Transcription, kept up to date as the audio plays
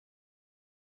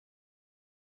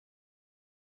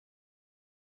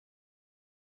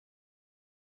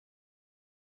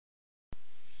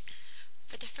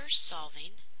For the first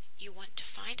solving, you want to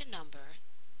find a number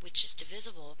which is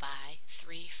divisible by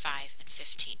 3, 5, and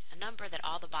 15, a number that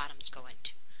all the bottoms go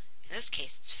into. In this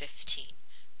case, it's 15.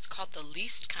 It's called the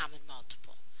least common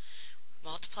multiple.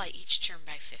 Multiply each term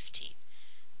by 15.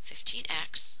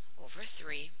 15x over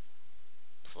 3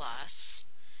 plus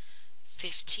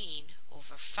 15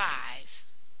 over 5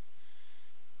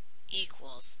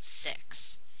 equals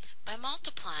 6. By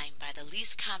multiplying by the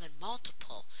least common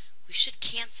multiple, we should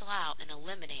cancel out and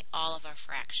eliminate all of our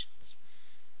fractions.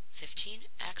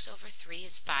 15x over 3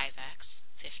 is 5x.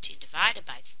 15 divided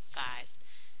by 5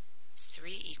 is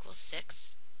 3 equals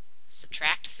 6.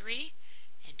 Subtract 3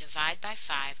 and divide by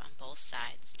 5 on both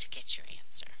sides to get your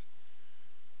answer.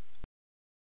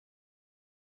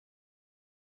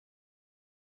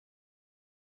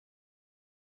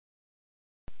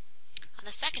 On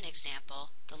the second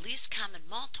example, the least common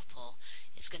multiple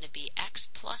is going to be x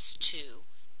plus 2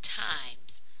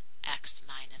 times x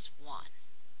minus 1.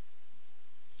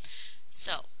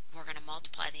 So, we're going to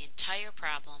multiply the entire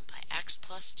problem by x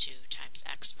plus 2 times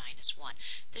x minus 1.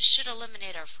 This should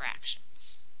eliminate our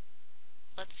fractions.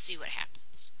 Let's see what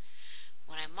happens.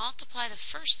 When I multiply the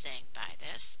first thing by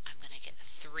this, I'm going to get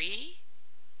 3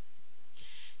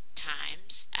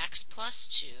 times x plus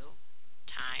 2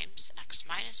 times x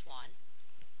minus 1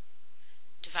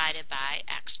 divided by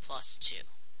x plus 2.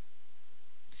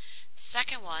 The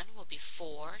second one will be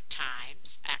 4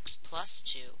 times x plus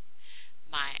 2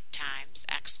 times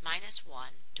x minus 1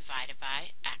 divided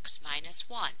by x minus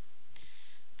 1.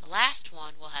 The last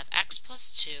one will have x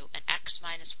plus 2 and x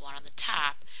minus 1 on the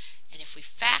top, and if we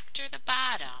factor the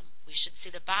bottom, we should see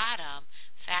the bottom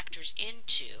factors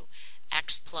into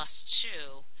x plus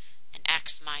 2 and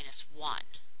x minus 1.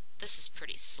 This is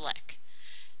pretty slick.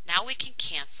 Now we can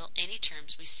cancel any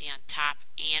terms we see on top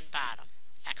and bottom.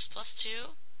 X plus 2,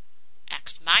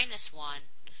 x minus 1,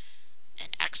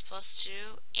 and x plus 2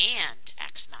 and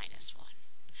x minus 1,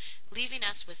 leaving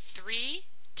us with 3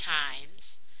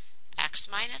 times x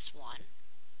minus 1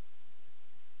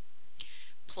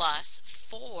 plus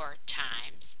 4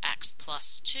 times x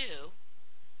plus 2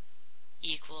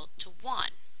 equal to 1.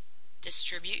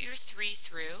 Distribute your 3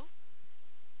 through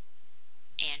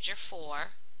and your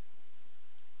 4.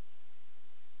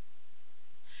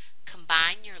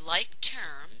 Combine your like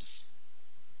terms.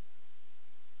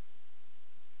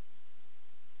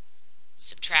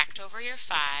 Subtract over your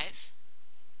 5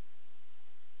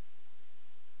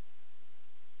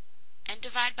 and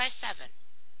divide by 7.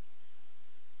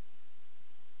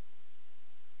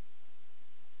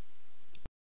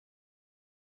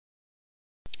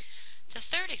 The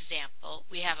third example,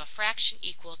 we have a fraction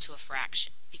equal to a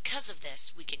fraction. Because of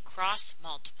this, we can cross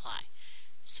multiply.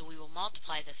 So we will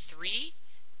multiply the 3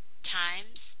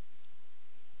 times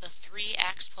the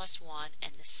 3x plus 1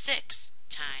 and the 6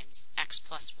 times x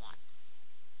plus 1.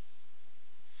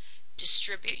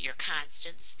 Distribute your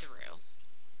constants through.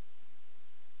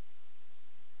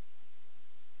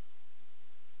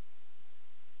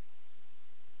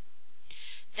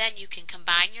 Then you can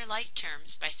combine your like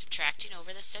terms by subtracting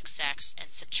over the 6x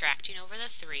and subtracting over the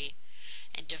 3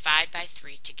 and divide by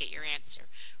 3 to get your answer.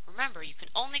 Remember, you can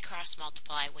only cross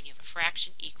multiply when you have a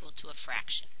fraction equal to a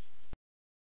fraction.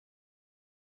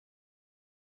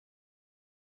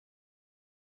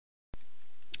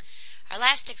 Our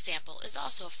last example is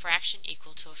also a fraction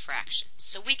equal to a fraction,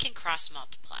 so we can cross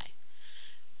multiply.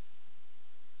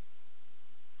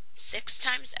 6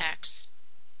 times x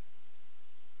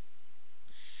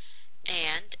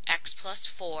and x plus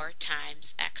 4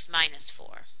 times x minus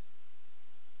 4.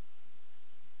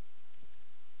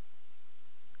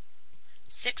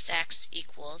 6x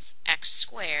equals x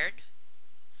squared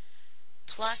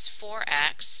plus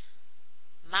 4x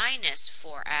minus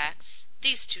 4x.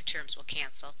 These two terms will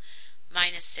cancel.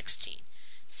 Minus 16.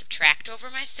 Subtract over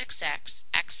my 6x,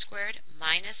 x squared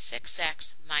minus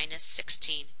 6x minus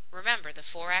 16. Remember, the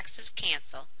 4x's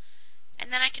cancel.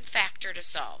 And then I can factor to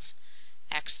solve.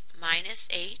 X minus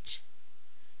 8,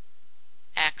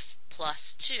 x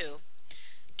plus 2,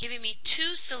 giving me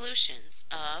two solutions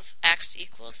of x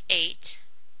equals 8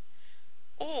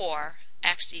 or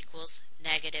x equals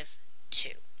negative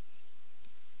 2.